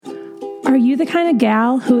Are you the kind of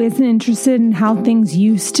gal who isn't interested in how things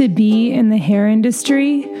used to be in the hair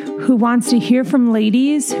industry, who wants to hear from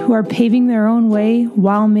ladies who are paving their own way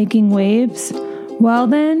while making waves? Well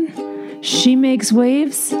then, She Makes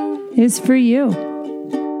Waves is for you.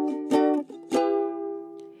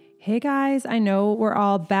 Hey guys, I know we're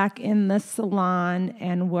all back in the salon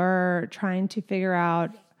and we're trying to figure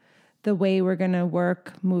out the way we're going to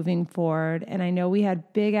work moving forward. And I know we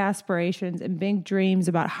had big aspirations and big dreams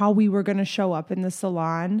about how we were going to show up in the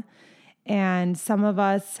salon. And some of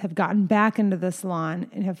us have gotten back into the salon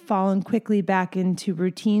and have fallen quickly back into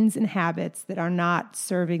routines and habits that are not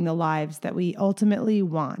serving the lives that we ultimately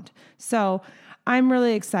want. So I'm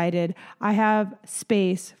really excited. I have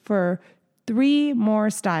space for 3 more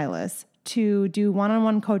stylists to do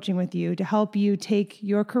one-on-one coaching with you to help you take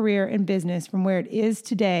your career and business from where it is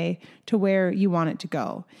today to where you want it to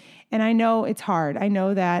go. And I know it's hard. I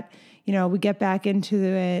know that, we get back into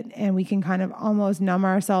it and we can kind of almost numb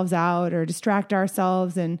ourselves out or distract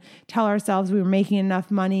ourselves and tell ourselves we were making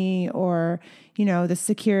enough money or, the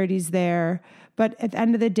security's there. But at the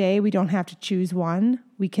end of the day, we don't have to choose one.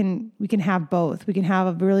 We can have both. We can have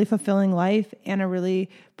a really fulfilling life and a really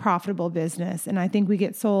profitable business. And I think we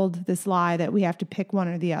get sold this lie that we have to pick one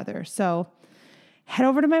or the other. So head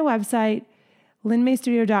over to my website,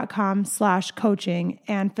 linmaystudio.com/coaching,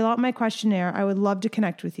 and fill out my questionnaire. I would love to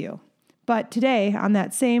connect with you. But today, on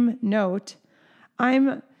that same note, I'm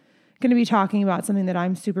going to be talking about something that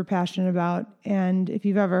I'm super passionate about. And if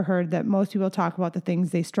you've ever heard that most people talk about the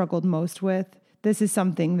things they struggled most with, this is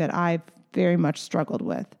something that I've very much struggled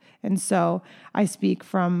with. And so I speak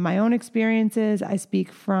from my own experiences. I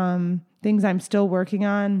speak from things I'm still working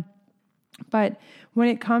on. But when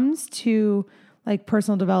it comes to like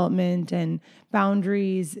personal development and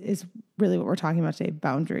boundaries is really what we're talking about today,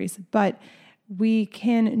 boundaries. But we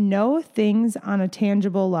can know things on a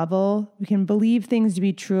tangible level. We can believe things to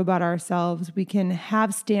be true about ourselves. We can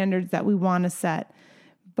have standards that we want to set.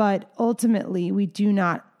 But ultimately, we do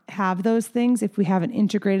not have those things if we haven't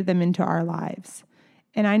integrated them into our lives.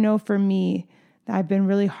 And I know for me, I've been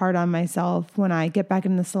really hard on myself when I get back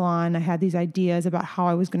in the salon. I had these ideas about how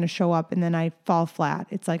I was going to show up and then I fall flat.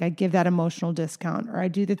 It's like I give that emotional discount or I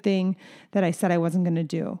do the thing that I said I wasn't going to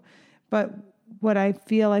do. But what I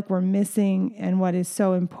feel like we're missing and what is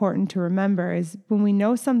so important to remember is when we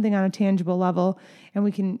know something on a tangible level and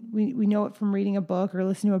we know it from reading a book or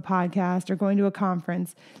listening to a podcast or going to a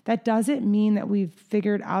conference, that doesn't mean that we've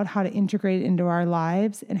figured out how to integrate it into our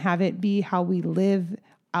lives and have it be how we live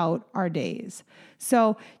out our days.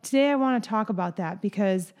 So today I want to talk about that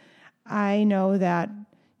because I know that,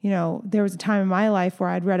 there was a time in my life where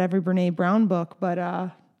I'd read every Brene Brown book, but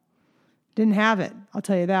didn't have it. I'll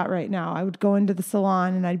tell you that right now. I would go into the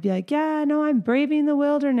salon and I'd be like, yeah, no, I'm braving the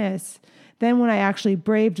wilderness. Then when I actually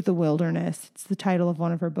braved the wilderness, it's the title of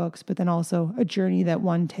one of her books, but then also a journey that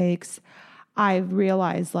one takes, I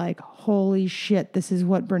realized like, holy shit, this is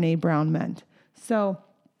what Brene Brown meant. So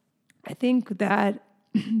I think that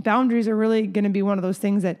boundaries are really going to be one of those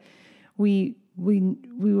things that we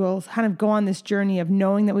will kind of go on this journey of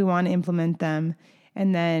knowing that we want to implement them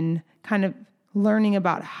and then kind of learning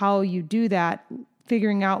about how you do that,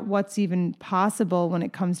 figuring out what's even possible when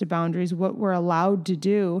it comes to boundaries, what we're allowed to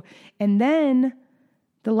do. And then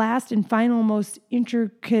the last and final most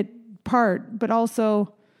intricate part, but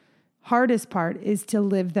also hardest part is to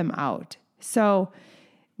live them out. So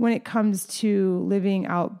when it comes to living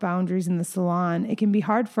out boundaries in the salon, it can be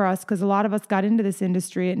hard for us because a lot of us got into this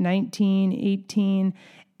industry at 19, 18,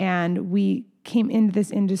 and we came into this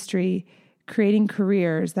industry creating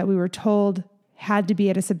careers that we were told had to be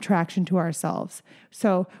at a subtraction to ourselves.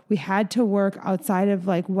 So we had to work outside of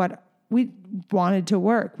like what we wanted to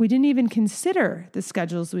work. We didn't even consider the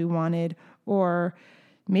schedules we wanted or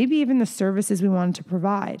maybe even the services we wanted to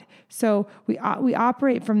provide. So we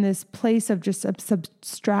operate from this place of just a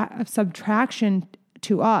subtraction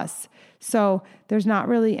to us. So there's not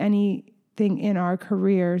really anything in our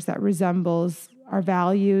careers that resembles our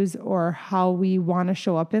values or how we want to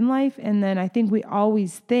show up in life. And then I think we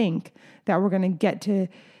always think that we're going to get to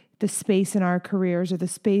the space in our careers or the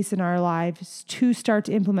space in our lives to start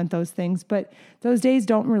to implement those things. But those days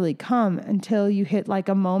don't really come until you hit like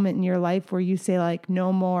a moment in your life where you say like,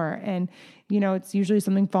 no more. And, it's usually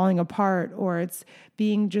something falling apart or it's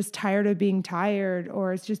being just tired of being tired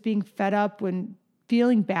or it's just being fed up when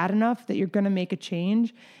feeling bad enough that you're going to make a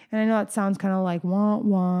change. And I know that sounds kind of like wah,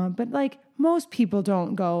 wah, but like most people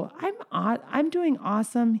don't go, I'm doing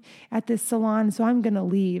awesome at this salon, so I'm going to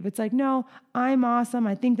leave. It's like, no, I'm awesome.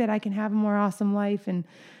 I think that I can have a more awesome life. And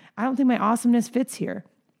I don't think my awesomeness fits here.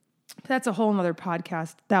 That's a whole nother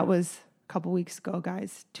podcast. That was couple weeks ago,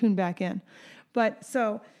 guys. Tune back in. But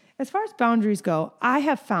so as far as boundaries go, I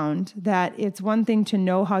have found that it's one thing to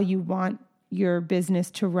know how you want your business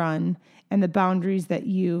to run and the boundaries that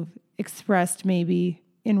you've expressed maybe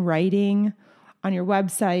in writing, on your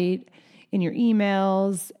website, in your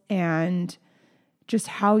emails, and just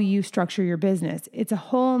how you structure your business. It's a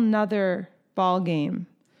whole nother ball game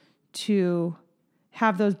to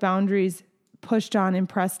have those boundaries pushed on and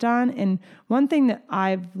pressed on. And one thing that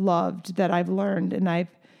I've loved, that I've learned, and I've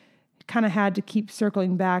kind of had to keep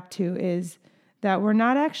circling back to, is that we're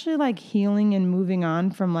not actually like healing and moving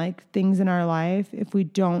on from like things in our life if we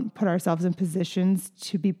don't put ourselves in positions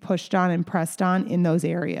to be pushed on and pressed on in those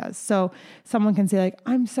areas. So someone can say like,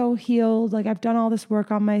 I'm so healed, like I've done all this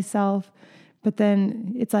work on myself, but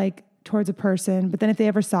then it's like towards a person, but then if they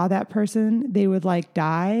ever saw that person, they would like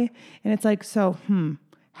die. And it's like, so,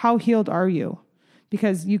 how healed are you?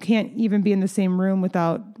 Because you can't even be in the same room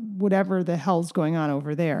without whatever the hell's going on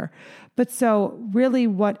over there. But so really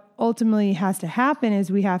what ultimately has to happen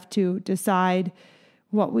is we have to decide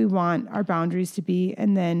what we want our boundaries to be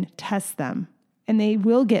and then test them. And they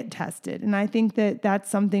will get tested. And I think that that's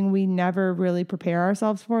something we never really prepare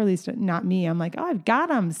ourselves for, at least not me. I'm like, oh, I've got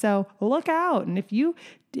them, so look out. And if you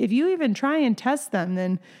even try and test them,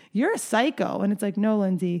 then you're a psycho. And it's like, no,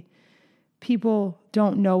 Lindsay, people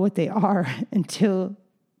don't know what they are until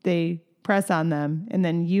they press on them. And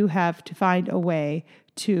then you have to find a way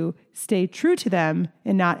to stay true to them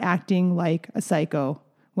and not acting like a psycho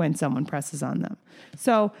when someone presses on them.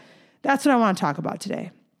 So that's what I want to talk about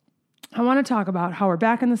today. I want to talk about how we're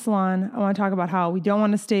back in the salon. I want to talk about how we don't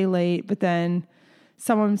want to stay late, but then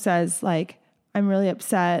someone says like, I'm really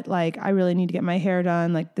upset. Like, I really need to get my hair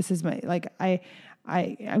done. Like, this is my, like,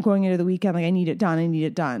 I'm going into the weekend. Like, I need it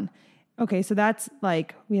done. Okay. So that's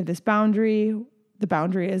like, we have this boundary. The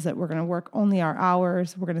boundary is that we're going to work only our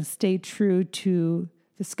hours. We're going to stay true to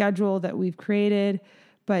the schedule that we've created.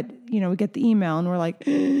 But, we get the email and we're like,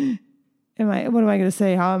 what am I going to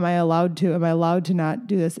say? How am I allowed to not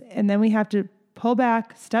do this? And then we have to pull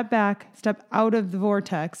back, step out of the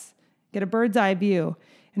vortex, get a bird's eye view,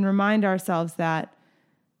 and remind ourselves that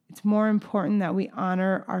it's more important that we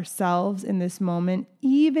honor ourselves in this moment,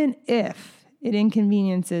 even if it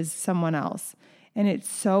inconveniences someone else. And it's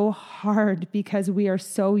so hard because we are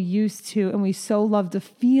so used to, and we so love the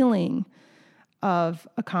feeling of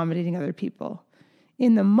accommodating other people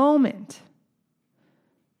in the moment.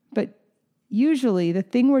 But usually the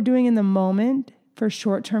thing we're doing in the moment for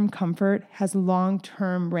short-term comfort has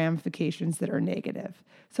long-term ramifications that are negative.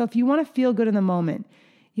 So if you want to feel good in the moment,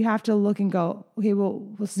 you have to look and go, okay, well,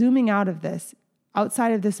 zooming out of this,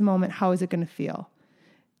 outside of this moment, how is it going to feel?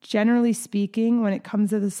 Generally speaking, when it comes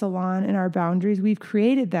to the salon and our boundaries, we've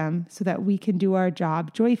created them so that we can do our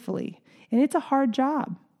job joyfully. And it's a hard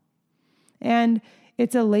job. And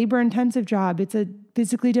it's a labor-intensive job. It's a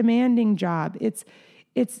physically demanding job.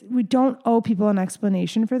 We don't owe people an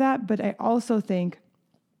explanation for that, but I also think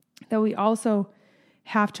that we also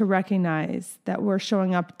have to recognize that we're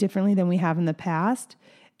showing up differently than we have in the past.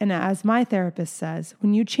 And as my therapist says,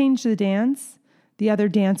 when you change the dance, the other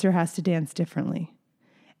dancer has to dance differently.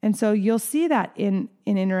 And so you'll see that in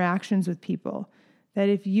interactions with people, that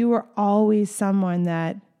if you were always someone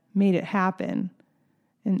that made it happen,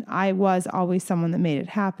 and I was always someone that made it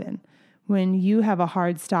happen, when you have a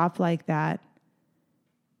hard stop like that,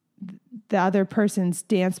 the other person's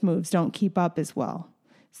dance moves don't keep up as well.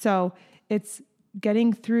 So it's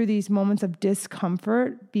getting through these moments of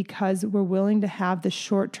discomfort because we're willing to have the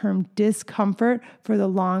short-term discomfort for the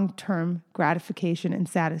long-term gratification and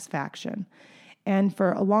satisfaction. And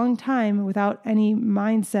for a long time, without any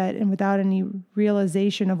mindset and without any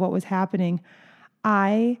realization of what was happening,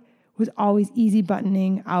 I was always easy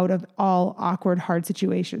buttoning out of all awkward, hard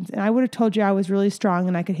situations. And I would have told you I was really strong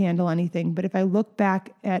and I could handle anything. But if I look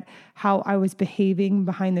back at how I was behaving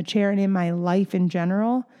behind the chair and in my life in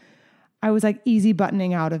general, I was like easy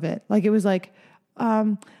buttoning out of it. Like it was like,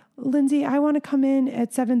 Lindsay, I want to come in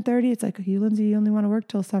at 7:30. It's like, you, Lindsay, you only want to work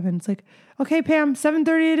till 7. It's like, okay, Pam,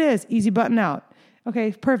 7:30 it is. Easy button out.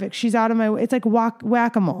 Okay, perfect. She's out of my way. It's like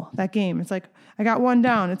whack-a-mole, that game. It's like, I got one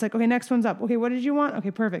down. It's like, okay, next one's up. Okay, what did you want?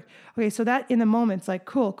 Okay, perfect. Okay, so that in the moment, it's like,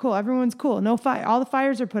 cool. Everyone's cool. No fire. All the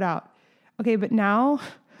fires are put out. Okay, but now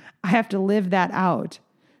I have to live that out.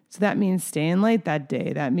 So that means staying late that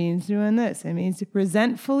day. That means doing this. It means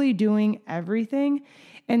resentfully doing everything.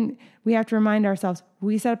 And we have to remind ourselves,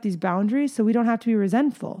 we set up these boundaries so we don't have to be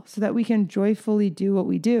resentful, so that we can joyfully do what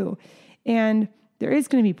we do. And there is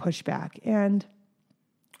going to be pushback. And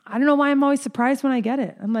I don't know why I'm always surprised when I get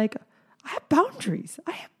it. I'm like, I have boundaries.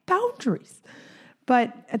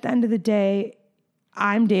 But at the end of the day,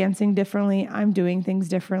 I'm dancing differently. I'm doing things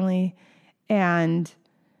differently. And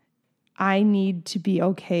I need to be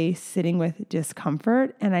okay sitting with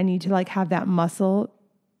discomfort, and I need to like have that muscle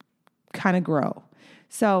kind of grow.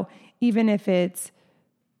 So even if it's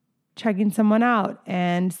checking someone out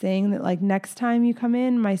and saying that like next time you come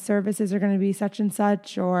in, my services are going to be such and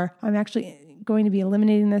such, or I'm actually going to be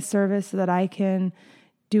eliminating this service so that I can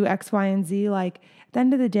do X, Y, and Z. Like at the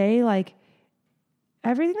end of the day, like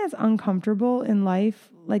everything that's uncomfortable in life,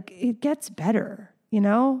 like it gets better,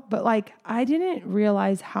 but like I didn't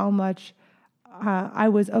realize how much I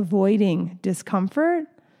was avoiding discomfort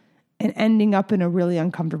and ending up in a really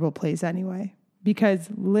uncomfortable place anyway, because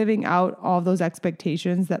living out all those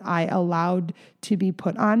expectations that I allowed to be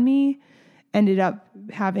put on me ended up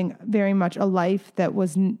having very much a life that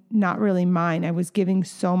was not really mine. I was giving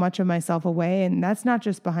so much of myself away, and that's not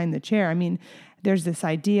just behind the chair. I mean, there's this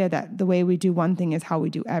idea that the way we do one thing is how we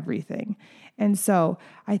do everything. And so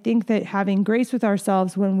I think that having grace with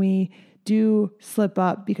ourselves when we do slip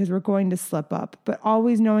up, because we're going to slip up, but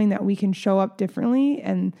always knowing that we can show up differently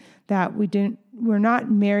and that we're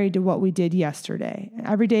not married to what we did yesterday.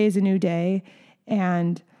 Every day is a new day.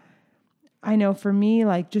 And I know for me,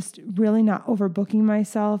 like just really not overbooking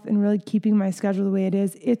myself and really keeping my schedule the way it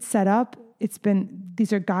is, it's set up.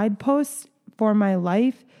 These are guideposts for my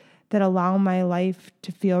life that allow my life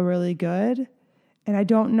to feel really good. And I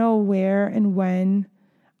don't know where and when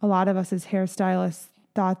a lot of us as hairstylists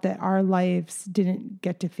thought that our lives didn't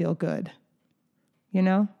get to feel good,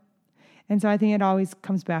 And so I think it always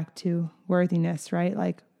comes back to worthiness, right?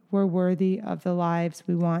 Like we're worthy of the lives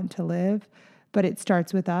we want to live, but it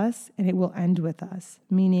starts with us and it will end with us.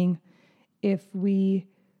 Meaning if we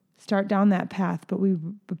start down that path,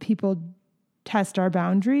 but people test our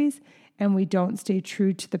boundaries and we don't stay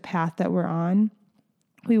true to the path that we're on,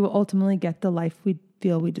 we will ultimately get the life we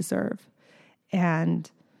feel we deserve.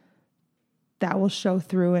 And that will show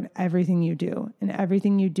through in everything you do. And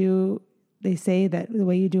everything you do, they say that the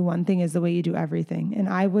way you do one thing is the way you do everything. And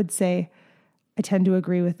I would say I tend to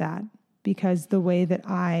agree with that, because the way that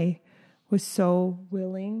I was so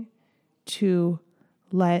willing to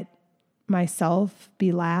let myself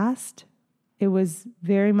be last, it was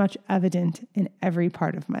very much evident in every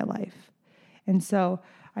part of my life. And so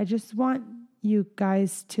I just want you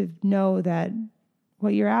guys to know that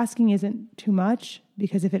what you're asking isn't too much,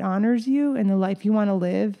 because if it honors you and the life you want to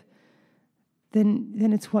live, then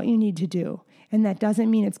it's what you need to do. And that doesn't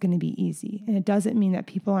mean it's going to be easy. And it doesn't mean that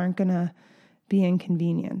people aren't going to be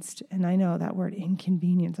inconvenienced. And I know that word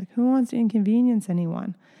inconvenience, like who wants to inconvenience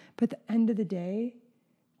anyone? But at the end of the day,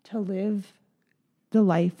 to live the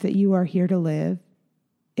life that you are here to live,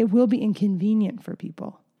 it will be inconvenient for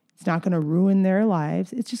people. It's not going to ruin their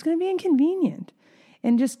lives. It's just going to be inconvenient.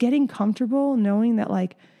 And just getting comfortable knowing that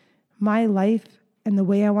like my life and the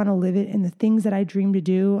way I want to live it and the things that I dream to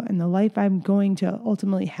do and the life I'm going to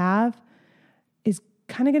ultimately have is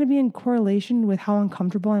kind of going to be in correlation with how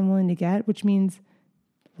uncomfortable I'm willing to get, which means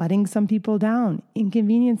letting some people down,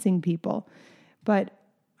 inconveniencing people. But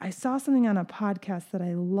I saw something on a podcast that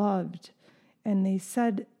I loved, and they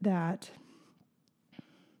said that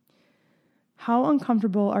how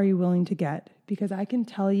uncomfortable are you willing to get? Because I can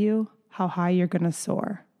tell you how high you're going to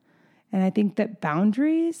soar. And I think that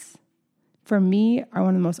boundaries, for me, are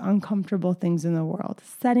one of the most uncomfortable things in the world.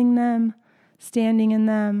 Setting them, standing in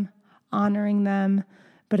them, honoring them.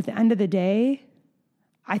 But at the end of the day,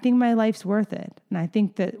 I think my life's worth it. And I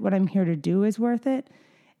think that what I'm here to do is worth it.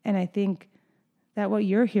 And I think that what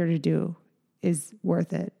you're here to do is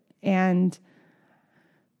worth it. And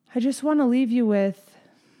I just want to leave you with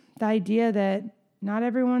the idea that not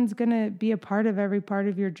everyone's going to be a part of every part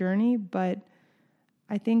of your journey, but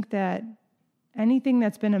I think that anything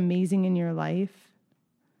that's been amazing in your life,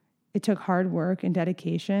 it took hard work and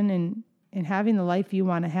dedication and having the life you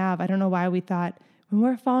want to have. I don't know why we thought when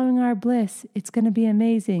we're following our bliss, it's going to be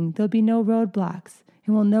amazing. There'll be no roadblocks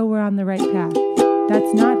and we'll know we're on the right path.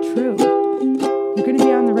 That's not true. You're going to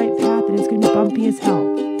be on the right path and it's going to be bumpy as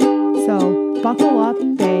hell. So buckle up,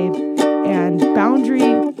 babe, and boundary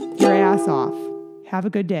your ass off. Have a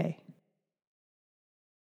good day.